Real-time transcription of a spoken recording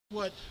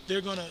what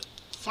they're going to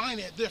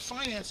finance. They're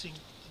financing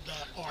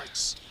the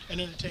arts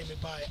and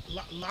entertainment by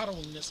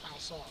lottoing this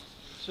house off.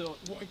 So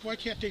Why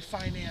can't they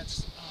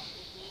finance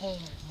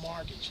home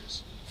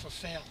mortgages for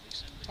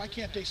families? Why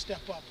can't they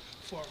step up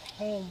for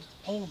home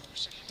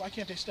owners? Why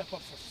can't they step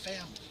up for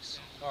families?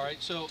 all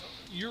right, so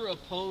you're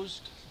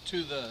opposed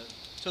to the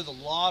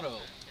lotto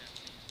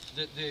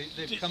that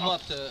they've come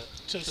up to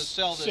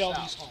sell this sell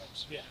house. these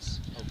homes. Yes.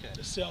 Okay.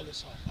 To sell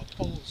this home.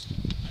 Opposed.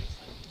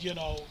 You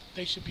know,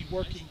 they should be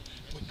working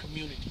with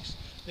communities.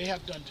 They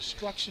have done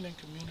destruction in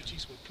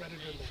communities with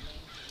predator lending.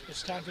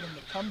 It's time for them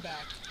to come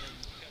back and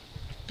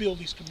build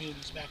these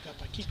communities back up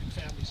by keeping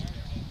families in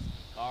their home.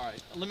 All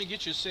right, let me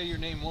get you to say your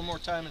name one more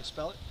time and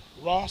spell it.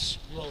 Ross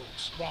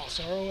Rhodes. Ross,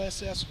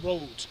 R-O-S-S,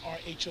 Rhodes,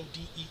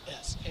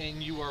 R-H-O-D-E-S.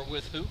 And you are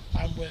with who?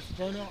 I'm with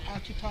Verno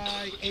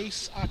Occupy,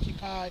 Ace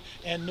Occupy,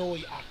 and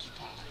Noi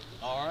Occupy.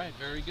 All right,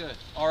 very good.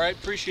 All right,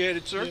 appreciate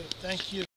it, sir. Thank you.